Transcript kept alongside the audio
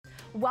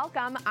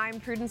Welcome, I'm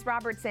Prudence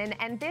Robertson,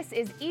 and this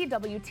is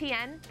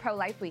EWTN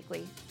Pro-Life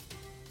Weekly.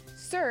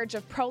 Surge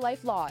of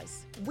pro-life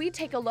laws. We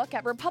take a look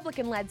at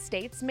Republican-led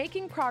states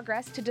making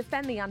progress to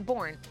defend the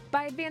unborn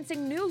by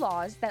advancing new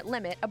laws that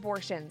limit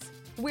abortions.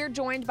 We're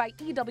joined by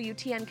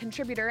EWTN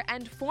contributor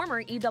and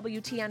former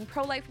EWTN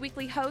Pro-Life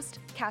Weekly host,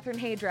 Catherine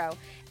Hadro,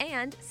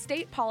 and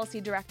State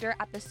Policy Director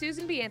at the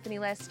Susan B. Anthony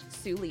List,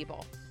 Sue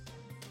Liebel.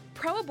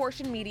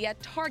 Pro-abortion media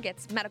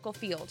targets medical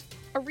field.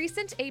 A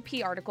recent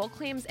AP article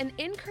claims an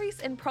increase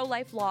in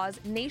pro-life laws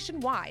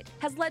nationwide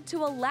has led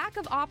to a lack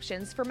of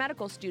options for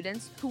medical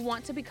students who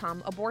want to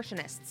become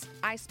abortionists.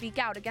 I speak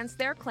out against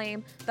their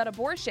claim that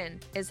abortion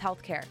is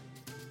healthcare.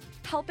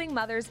 Helping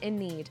mothers in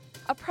need.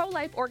 A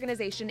pro-life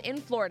organization in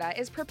Florida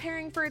is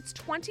preparing for its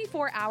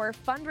 24-hour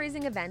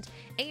fundraising event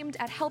aimed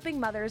at helping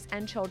mothers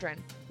and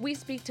children. We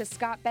speak to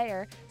Scott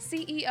Bayer,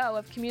 CEO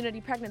of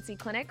Community Pregnancy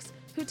Clinics,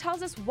 who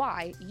tells us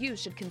why you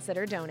should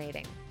consider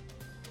donating.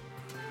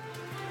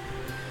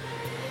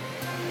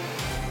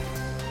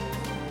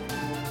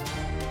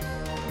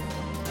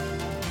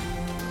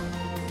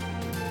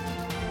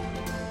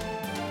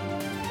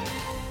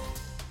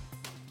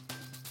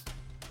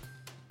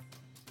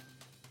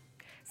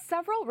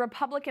 Several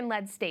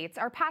Republican-led states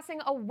are passing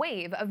a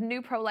wave of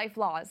new pro-life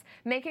laws,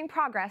 making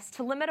progress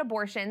to limit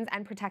abortions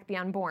and protect the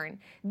unborn.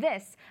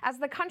 This, as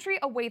the country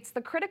awaits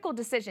the critical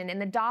decision in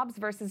the Dobbs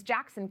versus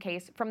Jackson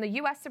case from the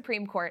U.S.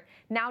 Supreme Court,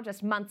 now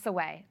just months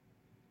away.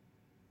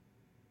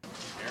 There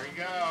we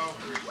go.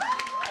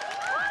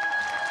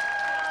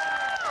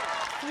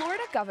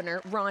 Florida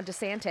Governor Ron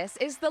DeSantis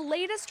is the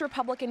latest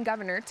Republican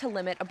governor to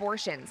limit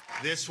abortions.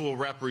 This will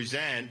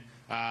represent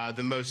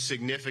the most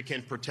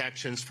significant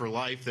protections for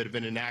life that have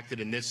been enacted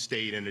in this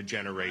state in a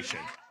generation.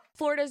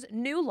 Florida's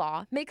new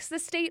law makes the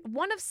state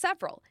one of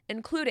several,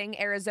 including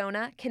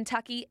Arizona,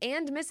 Kentucky,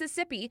 and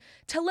Mississippi,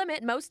 to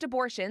limit most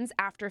abortions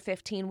after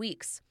 15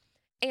 weeks.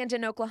 And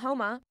in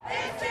Oklahoma,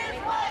 this is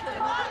what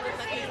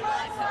democracy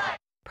looks like.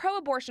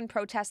 Pro-abortion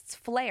protests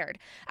flared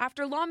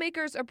after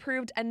lawmakers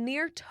approved a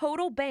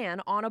near-total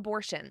ban on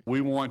abortion.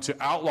 We want to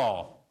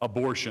outlaw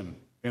abortion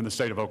in the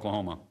state of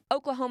Oklahoma.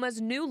 Oklahoma's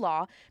new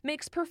law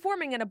makes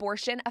performing an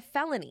abortion a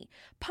felony,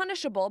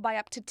 punishable by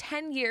up to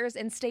 10 years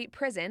in state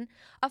prison,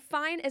 a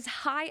fine as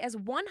high as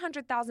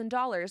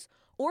 $100,000,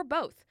 or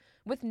both,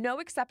 with no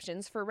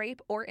exceptions for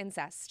rape or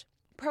incest.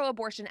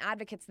 Pro-abortion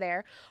advocates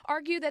there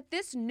argue that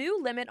this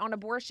new limit on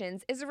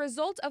abortions is a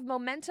result of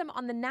momentum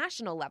on the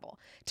national level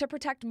to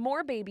protect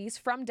more babies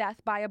from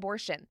death by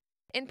abortion,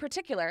 in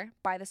particular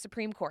by the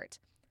Supreme Court.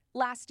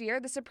 Last year,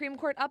 the Supreme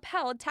Court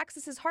upheld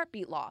Texas's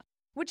heartbeat law,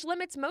 which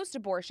limits most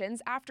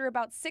abortions after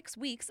about 6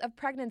 weeks of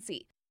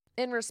pregnancy.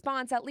 In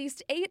response, at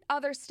least 8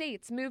 other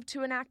states moved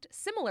to enact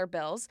similar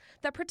bills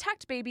that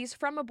protect babies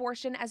from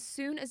abortion as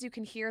soon as you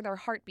can hear their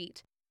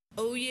heartbeat.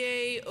 Oh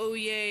yay, oh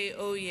yay,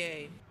 oh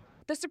yay.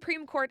 The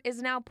Supreme Court is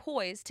now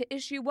poised to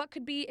issue what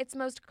could be its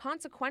most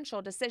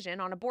consequential decision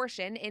on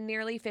abortion in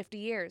nearly 50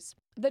 years.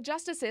 The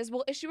justices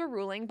will issue a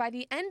ruling by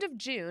the end of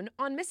June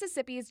on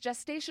Mississippi's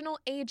Gestational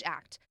Age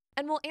Act,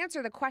 and will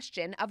answer the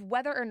question of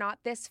whether or not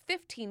this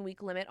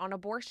 15-week limit on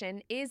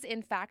abortion is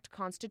in fact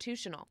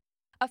constitutional.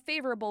 A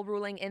favorable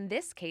ruling in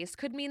this case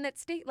could mean that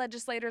state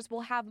legislators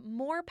will have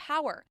more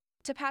power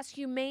to pass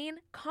humane,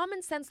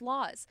 common-sense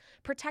laws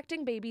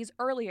protecting babies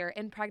earlier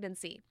in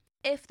pregnancy.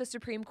 If the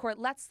Supreme Court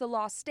lets the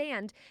law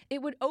stand,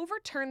 it would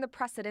overturn the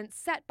precedent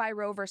set by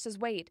Roe v.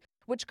 Wade,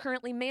 which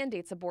currently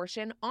mandates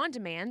abortion on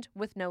demand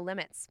with no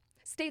limits.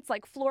 States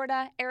like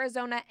Florida,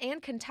 Arizona,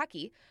 and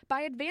Kentucky,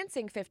 by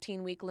advancing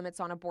 15-week limits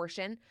on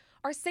abortion,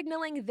 are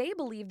signaling they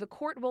believe the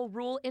court will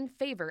rule in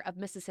favor of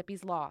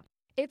Mississippi's law.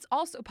 It's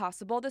also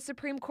possible the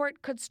Supreme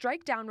Court could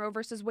strike down Roe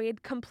v.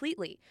 Wade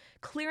completely,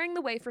 clearing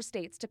the way for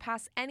states to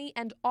pass any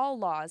and all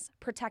laws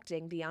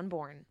protecting the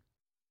unborn.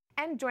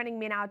 And joining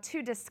me now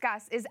to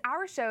discuss is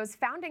our show's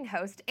founding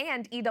host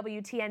and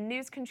EWTN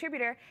News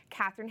contributor,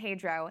 Catherine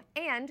Hadro,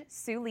 and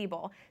Sue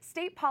Liebel,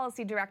 State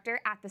Policy Director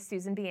at the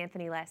Susan B.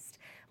 Anthony List.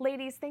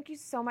 Ladies, thank you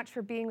so much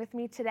for being with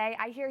me today.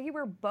 I hear you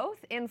were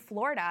both in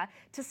Florida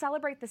to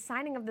celebrate the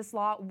signing of this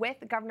law with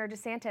Governor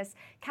DeSantis.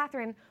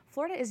 Catherine,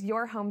 Florida is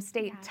your home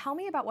state. Yes. Tell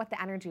me about what the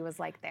energy was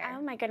like there.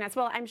 Oh my goodness.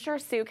 Well, I'm sure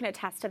Sue can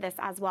attest to this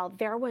as well.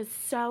 There was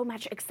so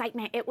much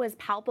excitement. It was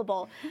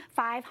palpable.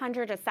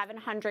 500 to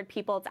 700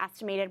 people, it's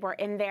estimated, were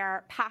in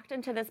there, packed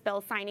into this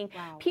bill signing.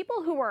 Wow.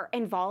 People who were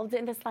involved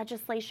in this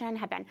legislation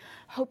have been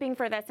hoping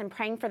for this and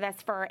praying for this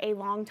for a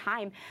long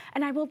time.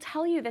 And I will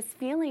tell you, this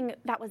feeling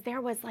that was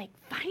there was like,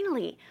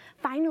 finally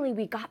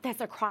we got this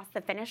across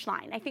the finish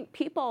line. I think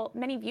people,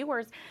 many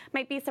viewers,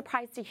 might be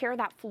surprised to hear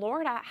that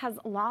Florida has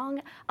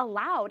long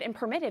allowed and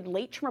permitted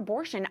late-term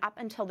abortion up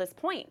until this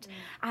point.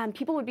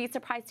 People would be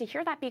surprised to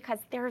hear that because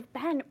there have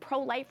been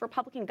pro-life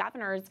Republican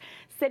governors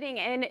sitting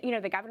in,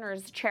 the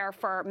governor's chair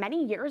for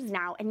many years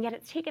now, and yet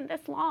it's taken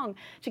this long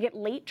to get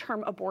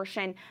late-term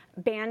abortion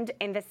banned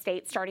in the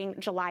state starting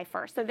July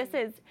 1st. So this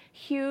is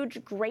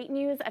huge, great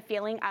news, a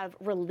feeling of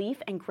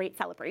relief and great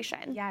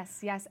celebration.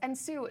 Yes. And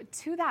Sue,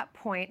 2 to that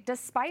point,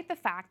 despite the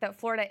fact that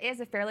Florida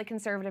is a fairly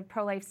conservative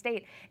pro-life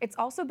state, it's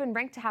also been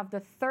ranked to have the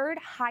third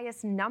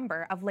highest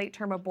number of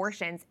late-term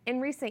abortions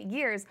in recent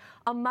years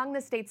among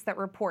the states that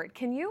report.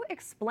 Can you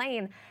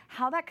explain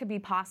how that could be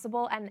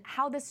possible and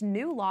how this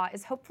new law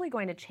is hopefully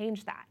going to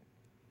change that?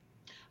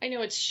 I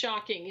know it's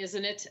shocking,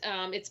 isn't it?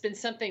 It's been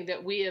something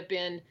that we have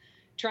been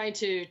trying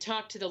to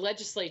talk to the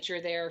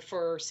legislature there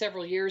for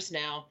several years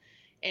now.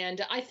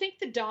 And I think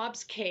the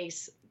Dobbs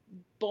case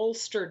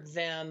bolstered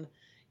them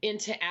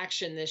into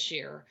action this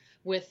year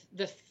with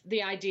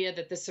the idea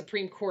that the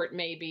Supreme Court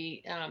may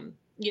be,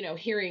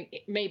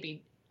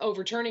 maybe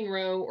overturning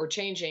Roe or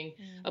changing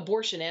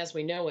abortion as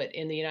we know it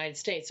in the United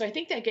States. So I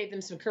think that gave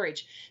them some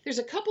courage. There's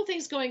a couple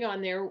things going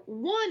on there.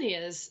 One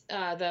is,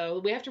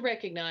 though, we have to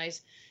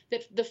recognize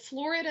that the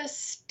Florida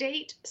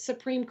State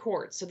Supreme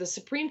Court, so the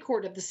Supreme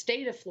Court of the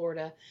state of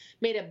Florida,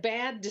 made a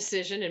bad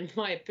decision, in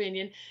my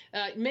opinion,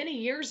 many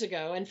years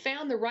ago and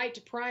found the right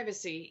to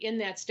privacy in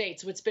that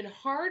state. So it's been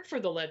hard for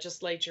the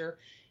legislature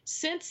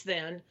since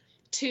then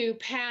to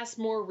pass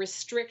more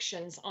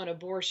restrictions on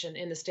abortion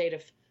in the state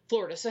of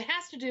Florida. So it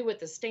has to do with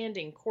the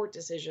standing court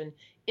decision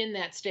in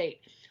that state.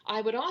 I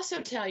would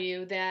also tell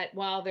you that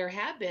while there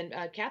have been,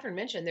 Catherine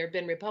mentioned, there have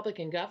been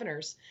Republican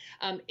governors,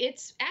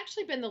 it's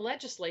actually been the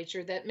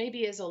legislature that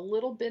maybe is a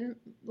little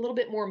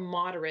bit more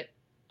moderate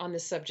on the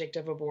subject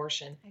of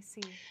abortion. I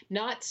see.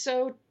 Not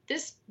so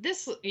this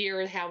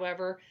year,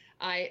 however,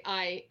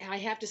 I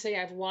have to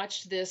say I've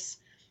watched this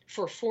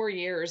for 4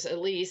 years at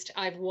least.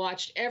 I've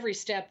watched every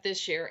step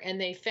this year, and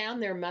they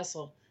found their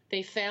muscle.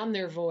 They found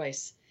their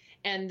voice.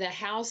 And the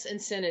House and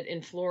Senate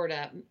in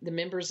Florida, the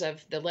members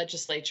of the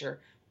legislature,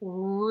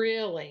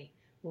 really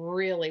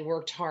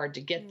worked hard to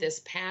get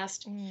this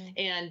passed.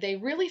 And they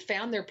really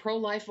found their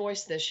pro-life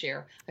voice this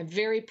year. I'm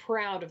very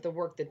proud of the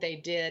work that they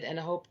did, and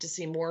I hope to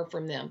see more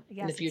from them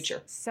in the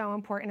future. So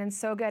important and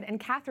so good. And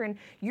Catherine,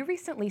 you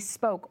recently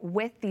spoke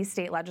with these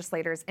state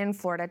legislators in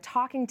Florida,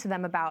 talking to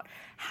them about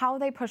how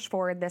they pushed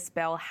forward this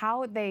bill,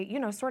 how they,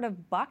 sort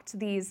of bucked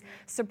these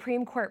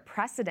Supreme Court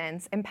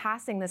precedents in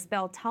passing this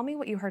bill. Tell me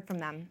what you heard from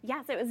them.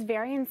 Yes, it was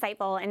very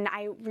insightful. And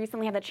I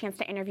recently had the chance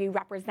to interview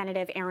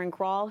Representative Aaron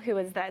Grohl, who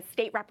is the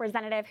state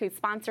representative who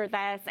sponsored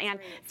this, and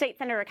State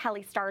Senator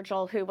Kelly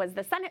Stargell, who was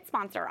the Senate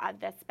sponsor of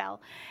this bill.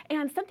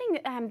 And something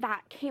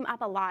that came up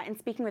a lot in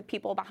speaking with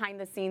people behind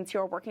the scenes who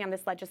are working on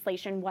this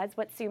legislation was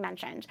what Sue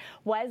mentioned,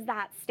 was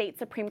that state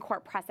Supreme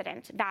Court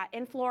precedent that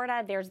in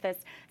Florida there's this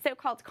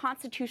so-called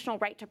constitutional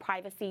right to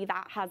privacy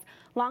that has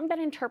long been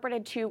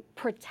interpreted to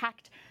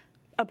protect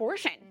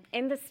abortion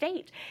in the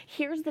state.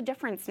 Here's the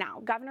difference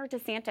now. Governor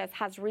DeSantis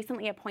has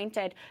recently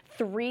appointed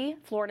 3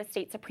 Florida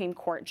State Supreme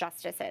Court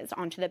justices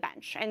onto the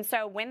bench. And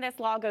so when this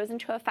law goes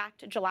into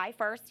effect July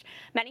 1st,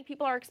 many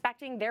people are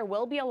expecting there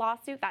will be a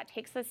lawsuit that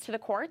takes this to the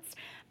courts.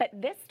 But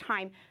this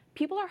time,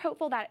 people are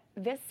hopeful that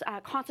this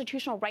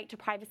constitutional right to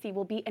privacy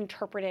will be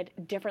interpreted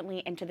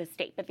differently into the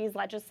state. But these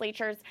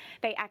legislatures,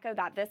 they echo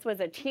that this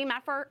was a team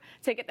effort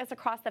to get this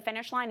across the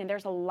finish line, and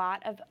there's a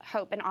lot of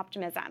hope and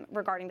optimism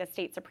regarding the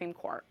state Supreme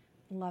Court.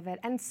 Love it.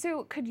 And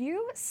Sue, could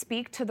you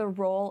speak to the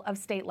role of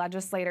state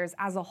legislators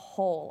as a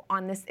whole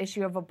on this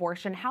issue of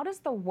abortion? How does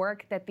the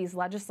work that these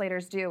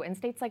legislators do in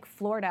states like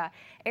Florida,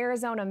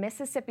 Arizona,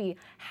 Mississippi,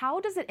 how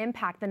does it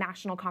impact the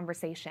national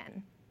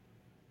conversation?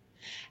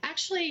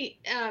 Actually,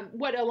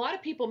 what a lot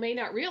of people may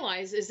not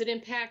realize is it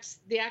impacts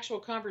the actual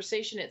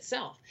conversation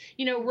itself.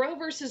 Roe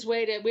versus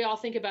Wade, we all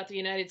think about the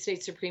United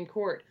States Supreme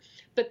Court.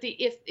 But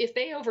if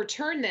they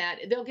overturn that,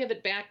 they'll give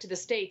it back to the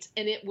states,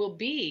 and it will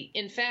be,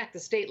 in fact, the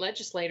state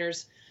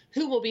legislators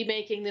who will be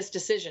making this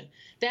decision.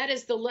 That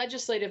is the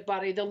legislative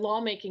body, the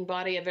lawmaking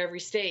body of every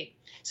state.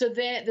 So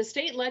the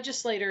state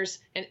legislators,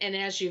 and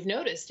as you've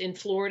noticed in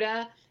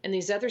Florida and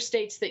these other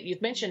states that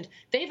you've mentioned,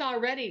 they've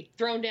already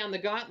thrown down the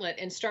gauntlet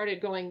and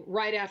started going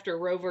right after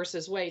Roe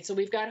versus Wade. So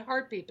we've got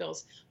heartbeat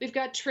bills, we've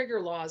got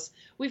trigger laws,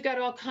 we've got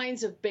all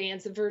kinds of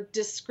bans for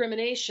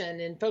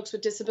discrimination and folks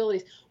with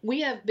disabilities.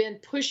 We have been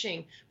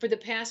pushing for the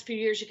past few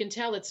years. You can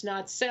tell it's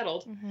not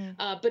settled,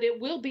 but it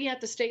will be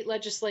at the state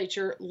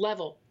legislature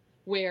level,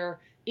 where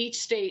each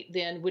state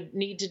then would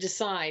need to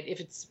decide if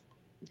it's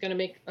going to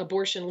make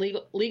abortion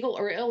legal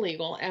or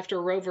illegal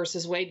after Roe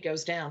versus Wade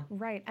goes down.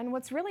 Right. And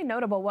what's really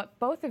notable, what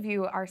both of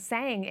you are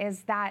saying,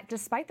 is that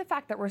despite the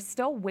fact that we're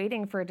still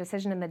waiting for a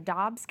decision in the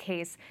Dobbs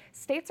case,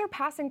 states are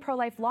passing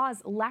pro-life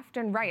laws left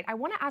and right. I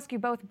want to ask you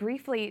both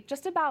briefly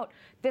just about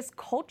this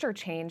culture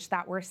change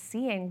that we're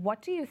seeing.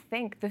 What do you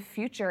think the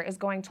future is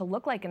going to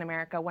look like in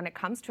America when it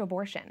comes to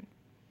abortion?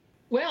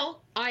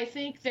 Well, I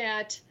think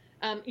that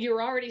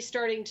you're already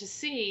starting to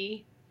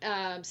see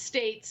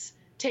states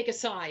take a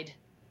side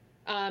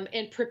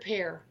and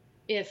prepare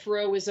if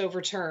Roe is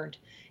overturned.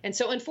 And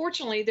so,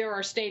 unfortunately, there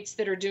are states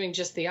that are doing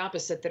just the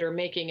opposite, that are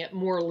making it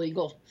more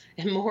legal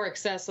and more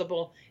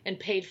accessible and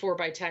paid for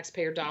by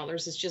taxpayer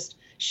dollars. It's just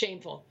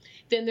shameful.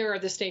 Then there are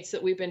the states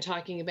that we've been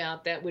talking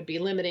about that would be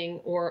limiting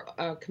or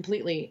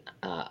completely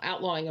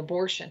outlawing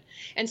abortion.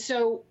 And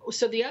so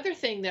the other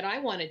thing that I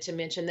wanted to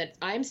mention that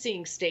I'm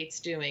seeing states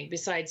doing,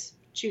 besides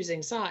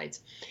choosing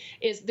sides,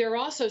 is they're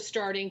also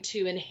starting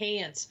to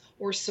enhance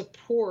or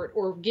support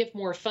or give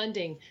more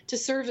funding to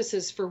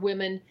services for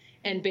women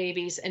and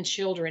babies and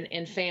children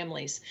and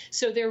families.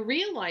 So they're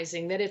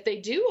realizing that if they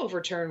do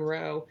overturn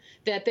Roe,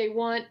 that they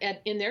want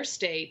in their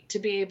state to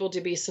be able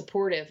to be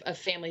supportive of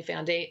family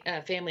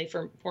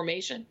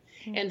formation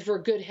and for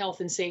good health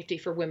and safety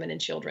for women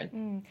and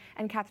children.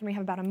 And Catherine, we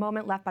have about a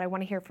moment left, but I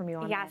want to hear from you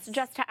on this. Yes,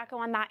 just to echo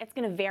on that, it's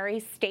going to vary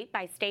state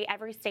by state.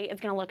 Every state is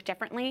going to look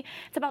differently.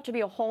 It's about to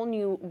be a whole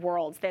new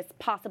world, this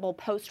possible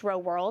post-Roe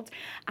world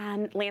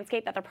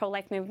landscape that the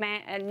pro-life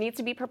movement needs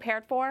to be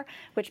prepared for,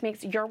 which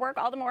makes your work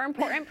all the more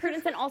important,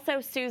 Prudence, and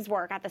also Sue's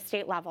work at the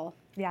state level.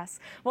 Yes.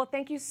 Well,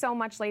 thank you so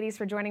much, ladies,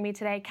 for joining me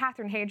today.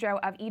 Catherine Hadro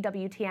of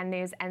EWTN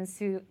News and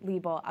Sue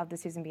Liebel of the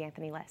Susan B.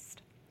 Anthony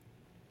List.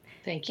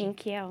 Thank you.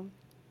 Thank you.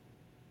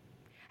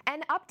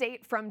 An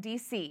update from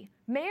D.C.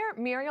 Mayor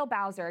Muriel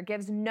Bowser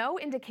gives no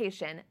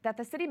indication that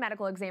the city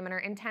medical examiner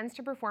intends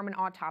to perform an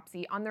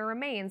autopsy on the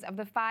remains of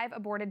the 5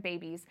 aborted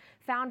babies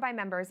found by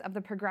members of the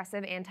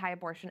progressive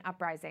anti-abortion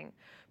uprising.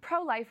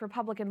 Pro-life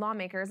Republican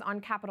lawmakers on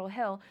Capitol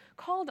Hill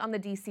called on the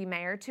D.C.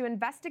 mayor to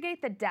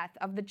investigate the death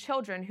of the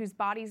children whose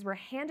bodies were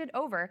handed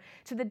over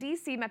to the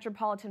D.C.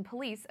 Metropolitan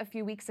Police a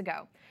few weeks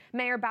ago.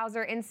 Mayor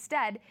Bowser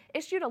instead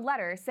issued a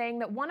letter saying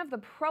that one of the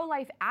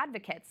pro-life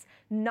advocates,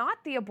 not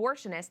the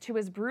abortionist who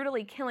is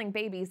brutally killing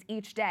babies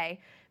each day,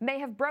 may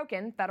have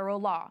broken federal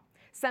law.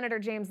 Senator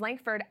James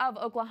Lankford of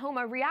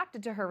Oklahoma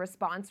reacted to her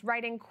response,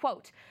 writing,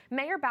 quote,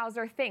 Mayor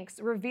Bowser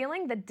thinks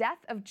revealing the death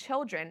of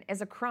children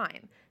is a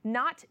crime,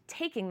 not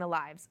taking the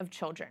lives of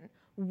children.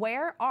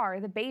 Where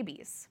are the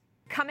babies?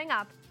 Coming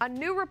up, a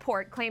new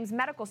report claims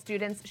medical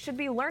students should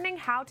be learning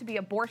how to be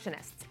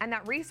abortionists and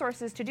that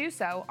resources to do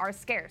so are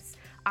scarce.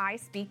 I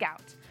speak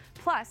out.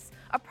 Plus,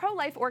 a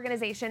pro-life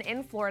organization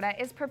in Florida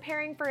is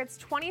preparing for its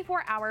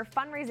 24-hour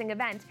fundraising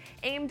event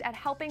aimed at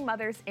helping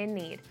mothers in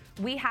need.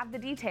 We have the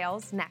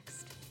details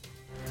next.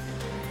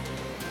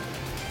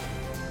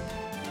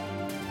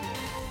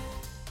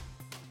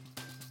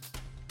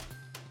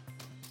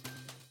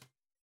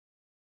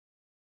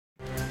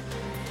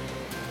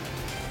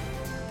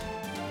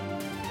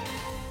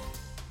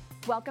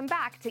 Welcome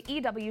back to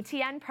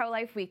EWTN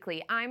Pro-Life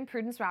Weekly. I'm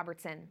Prudence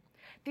Robertson.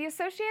 The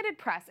Associated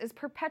Press is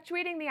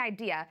perpetuating the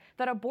idea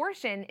that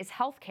abortion is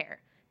health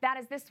care. That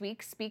is this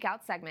week's Speak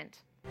Out segment.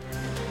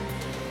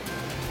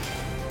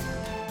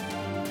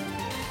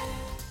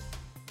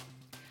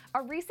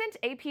 A recent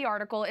AP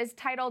article is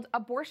titled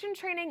Abortion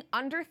Training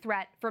Under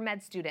Threat for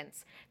Med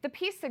Students. The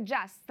piece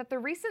suggests that the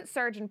recent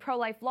surge in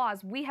pro-life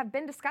laws we have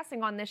been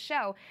discussing on this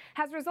show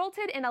has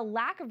resulted in a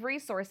lack of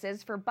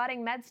resources for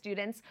budding med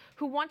students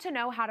who want to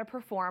know how to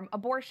perform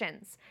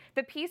abortions.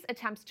 The piece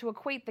attempts to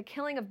equate the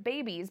killing of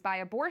babies by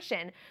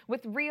abortion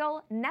with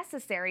real,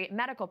 necessary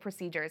medical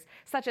procedures,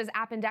 such as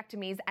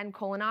appendectomies and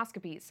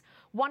colonoscopies.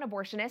 One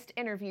abortionist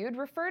interviewed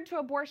referred to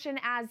abortion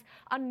as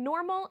a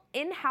normal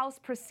in-house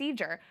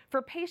procedure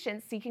for patients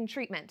seeking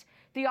treatment.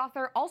 The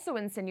author also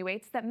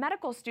insinuates that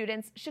medical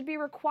students should be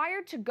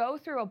required to go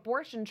through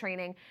abortion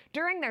training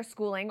during their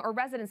schooling or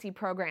residency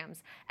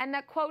programs, and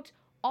that, quote,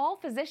 all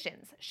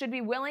physicians should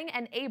be willing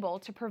and able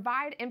to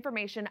provide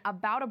information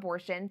about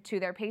abortion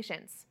to their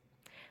patients.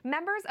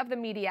 Members of the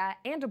media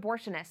and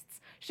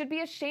abortionists should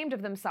be ashamed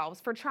of themselves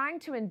for trying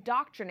to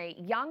indoctrinate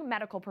young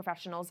medical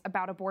professionals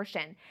about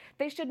abortion.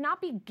 They should not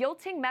be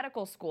guilting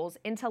medical schools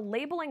into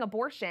labeling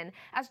abortion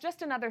as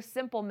just another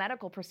simple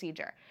medical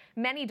procedure.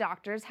 Many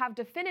doctors have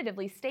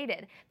definitively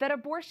stated that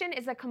abortion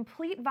is a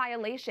complete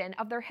violation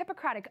of their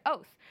Hippocratic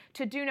oath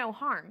to do no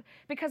harm,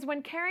 because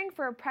when caring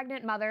for a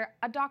pregnant mother,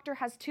 a doctor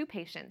has 2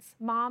 patients,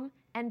 mom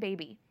and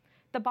baby.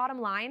 The bottom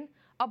line,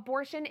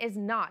 abortion is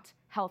not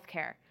health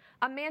care.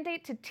 A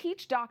mandate to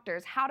teach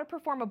doctors how to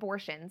perform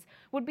abortions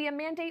would be a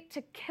mandate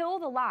to kill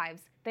the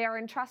lives they are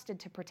entrusted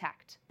to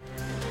protect.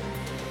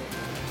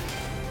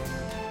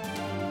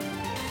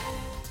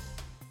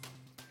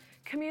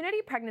 Community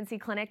Pregnancy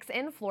Clinics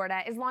in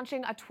Florida is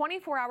launching a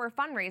 24-hour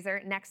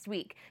fundraiser next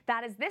week.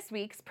 That is this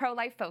week's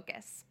Pro-Life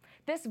Focus.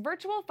 This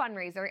virtual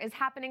fundraiser is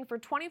happening for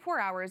 24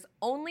 hours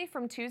only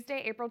from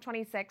Tuesday, April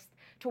 26th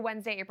to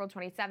Wednesday, April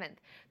 27th.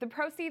 The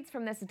proceeds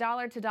from this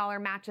dollar-to-dollar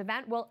match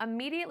event will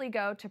immediately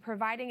go to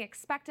providing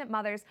expectant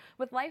mothers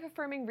with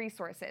life-affirming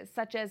resources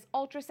such as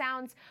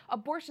ultrasounds,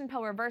 abortion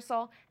pill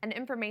reversal, and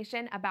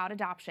information about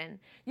adoption.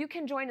 You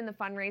can join in the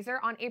fundraiser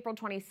on April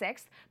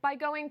 26th by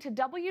going to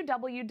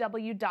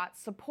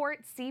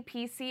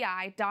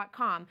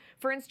www.supportcpci.com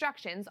for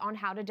instructions on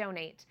how to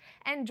donate.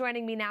 And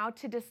joining me now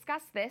to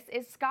discuss this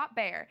is Scott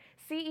Baer,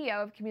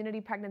 CEO of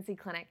Community Pregnancy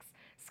Clinics.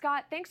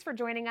 Scott, thanks for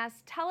joining us.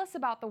 Tell us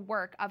about the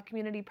work of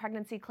Community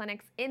Pregnancy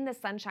Clinics in the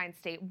Sunshine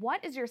State.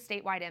 What is your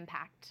statewide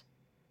impact?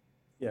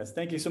 Yes,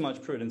 thank you so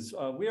much, Prudence.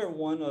 We are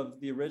one of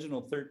the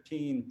original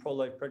 13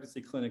 pro-life pregnancy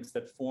clinics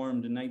that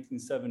formed in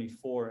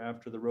 1974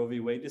 after the Roe v.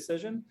 Wade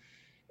decision.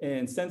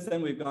 And since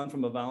then, we've gone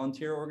from a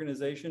volunteer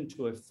organization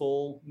to a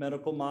full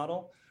medical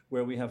model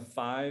where we have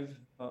 5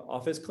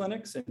 office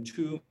clinics and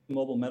 2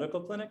 mobile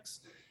medical clinics.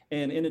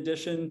 And in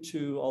addition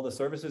to all the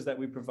services that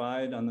we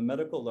provide on the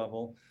medical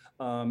level,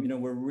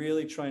 we're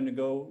really trying to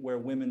go where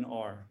women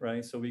are,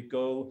 right? So we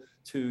go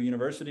to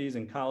universities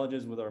and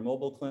colleges with our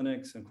mobile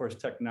clinics. And of course,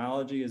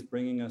 technology is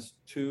bringing us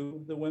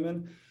to the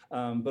women.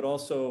 But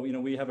also,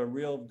 we have a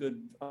real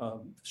good,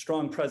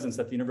 strong presence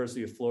at the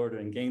University of Florida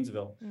in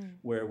Gainesville,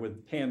 where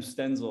with Pam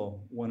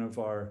Stenzel, one of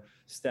our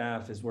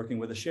staff, is working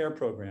with a SHARE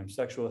program,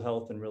 sexual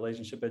health and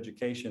relationship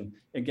education.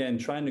 Again,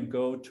 trying to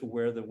go to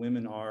where the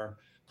women are.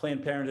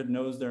 Planned Parenthood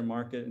knows their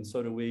market, and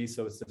so do we.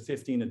 So it's the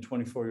 15 to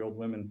 24-year-old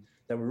women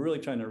that we're really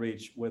trying to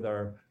reach with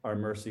our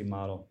Mercy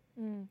model.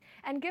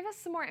 And give us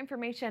some more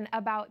information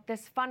about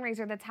this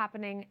fundraiser that's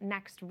happening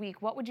next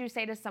week. What would you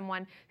say to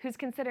someone who's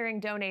considering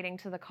donating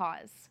to the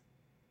cause?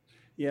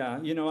 Yeah,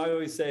 I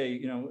always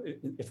say,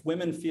 if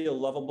women feel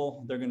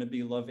lovable, they're going to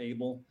be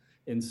love-able.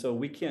 And so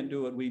we can't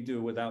do what we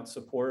do without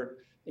support.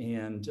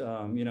 And,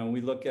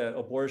 we look at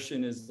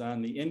abortion is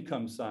on the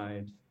income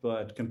side,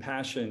 but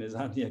compassion is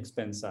on the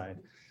expense side.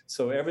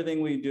 So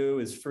everything we do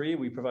is free.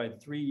 We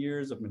provide 3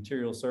 years of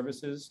material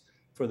services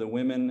for the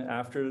women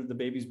after the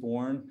baby's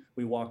born.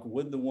 We walk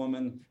with the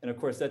woman. And of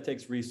course, that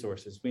takes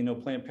resources. We know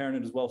Planned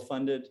Parenthood is well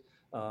funded.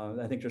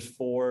 I think there's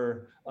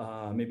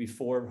maybe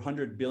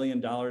 $400 billion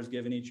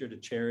given each year to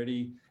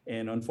charity.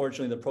 And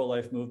unfortunately, the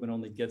pro-life movement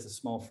only gets a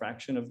small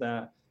fraction of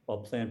that, while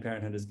Planned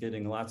Parenthood is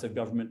getting lots of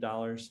government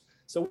dollars.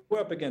 So we're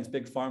up against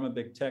big pharma,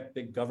 big tech,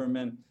 big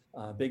government,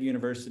 big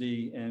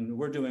university, and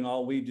we're doing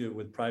all we do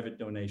with private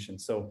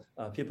donations. So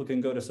people can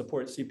go to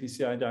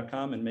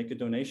supportcpci.com and make a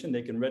donation.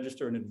 They can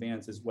register in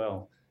advance as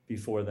well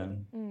before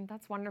then.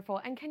 That's wonderful.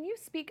 And can you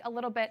speak a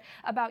little bit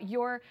about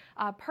your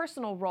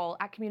personal role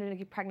at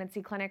community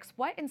pregnancy clinics?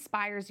 What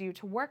inspires you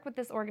to work with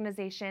this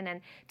organization and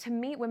to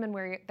meet women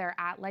where they're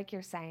at, like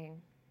you're saying?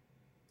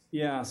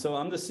 Yeah, so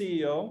I'm the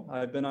CEO.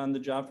 I've been on the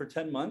job for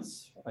 10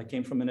 months. I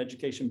came from an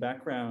education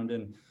background,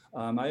 and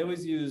I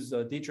always use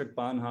Dietrich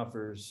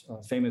Bonhoeffer's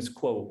famous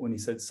quote when he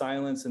said,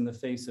 "Silence in the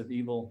face of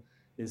evil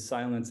is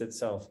silence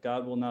itself.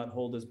 God will not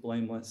hold us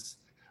blameless.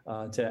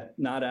 To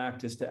not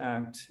act is to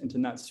act, and to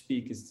not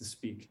speak is to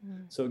speak."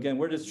 So again,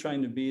 we're just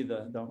trying to be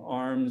the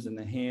arms and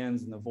the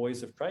hands and the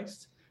voice of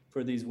Christ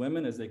for these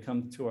women as they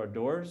come to our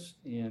doors.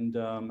 And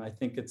I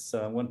think it's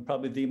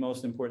probably the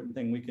most important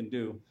thing we can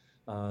do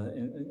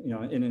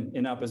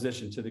in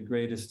opposition to the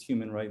greatest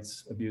human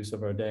rights abuse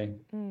of our day.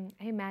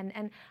 Amen.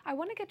 And I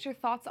want to get your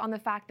thoughts on the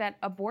fact that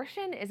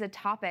abortion is a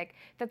topic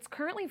that's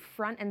currently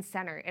front and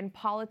center in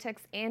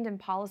politics and in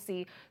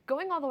policy,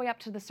 going all the way up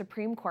to the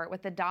Supreme Court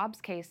with the Dobbs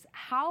case.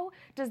 How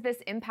does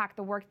this impact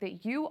the work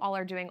that you all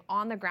are doing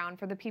on the ground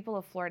for the people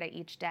of Florida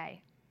each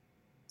day?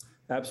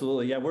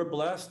 Absolutely. Yeah, we're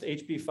blessed.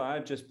 HB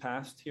 5 just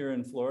passed here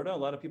in Florida. A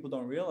lot of people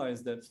don't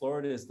realize that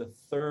Florida is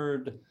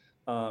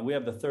we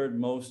have the third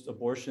most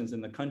abortions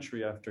in the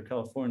country after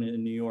California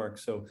and New York.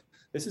 So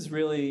this is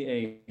really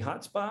a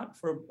hotspot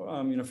for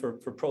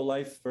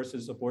pro-life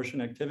versus abortion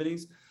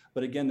activities.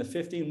 But again, the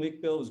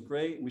 15-week bill is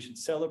great. We should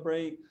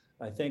celebrate.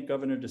 I thank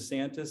Governor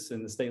DeSantis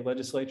and the state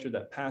legislature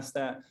that passed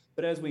that.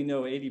 But as we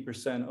know,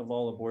 80% of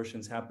all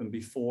abortions happen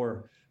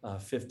before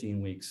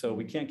 15 weeks. So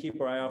we can't keep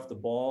our eye off the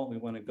ball. We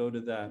want to go to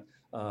that,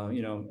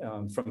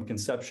 from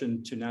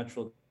conception to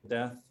natural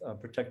death,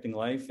 protecting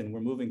life, and we're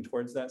moving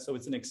towards that. So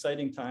it's an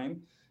exciting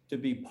time to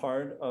be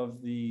part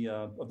of the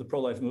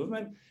pro-life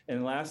movement.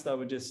 And last, I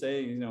would just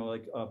say,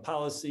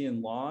 policy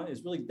and law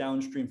is really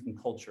downstream from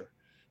culture.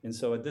 And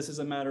so this is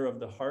a matter of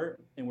the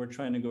heart, and we're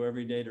trying to go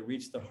every day to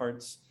reach the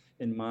hearts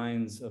and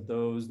minds of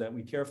those that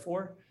we care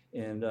for.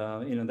 And,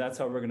 that's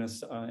how we're going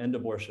to end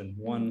abortion,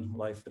 one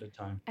life at a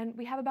time. And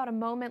we have about a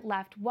moment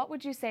left. What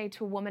would you say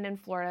to a woman in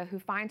Florida who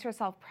finds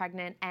herself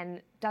pregnant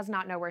and does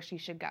not know where she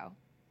should go?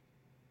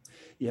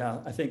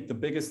 Yeah, I think the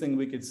biggest thing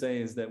we could say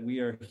is that we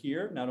are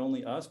here, not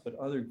only us, but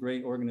other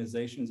great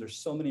organizations. There's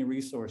so many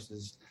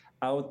resources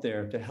out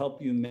there to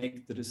help you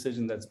make the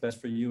decision that's best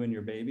for you and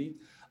your baby.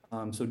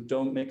 So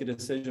don't make a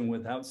decision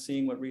without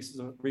seeing what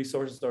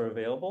resources are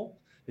available,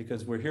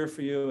 because we're here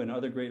for you, and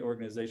other great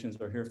organizations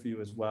are here for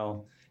you as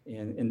well.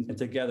 And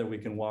together we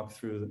can walk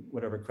through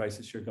whatever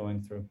crisis you're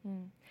going through.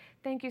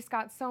 Thank you,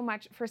 Scott, so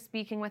much for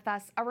speaking with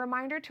us. A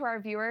reminder to our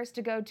viewers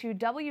to go to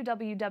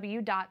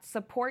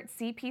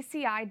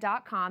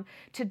www.supportcpci.com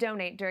to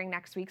donate during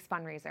next week's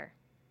fundraiser.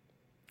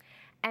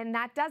 And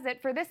that does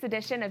it for this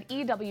edition of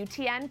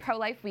EWTN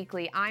Pro-Life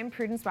Weekly. I'm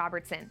Prudence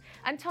Robertson.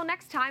 Until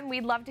next time,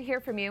 we'd love to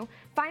hear from you.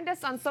 Find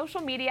us on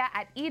social media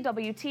at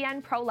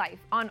EWTN Pro-Life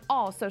on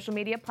all social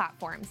media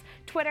platforms.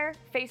 Twitter,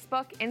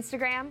 Facebook,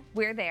 Instagram,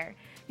 we're there.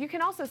 You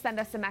can also send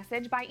us a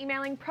message by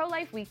emailing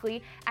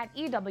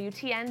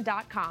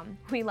prolifeweekly@EWTN.com.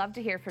 We love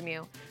to hear from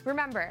you.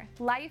 Remember,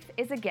 life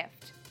is a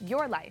gift.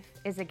 Your life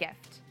is a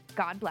gift.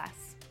 God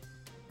bless.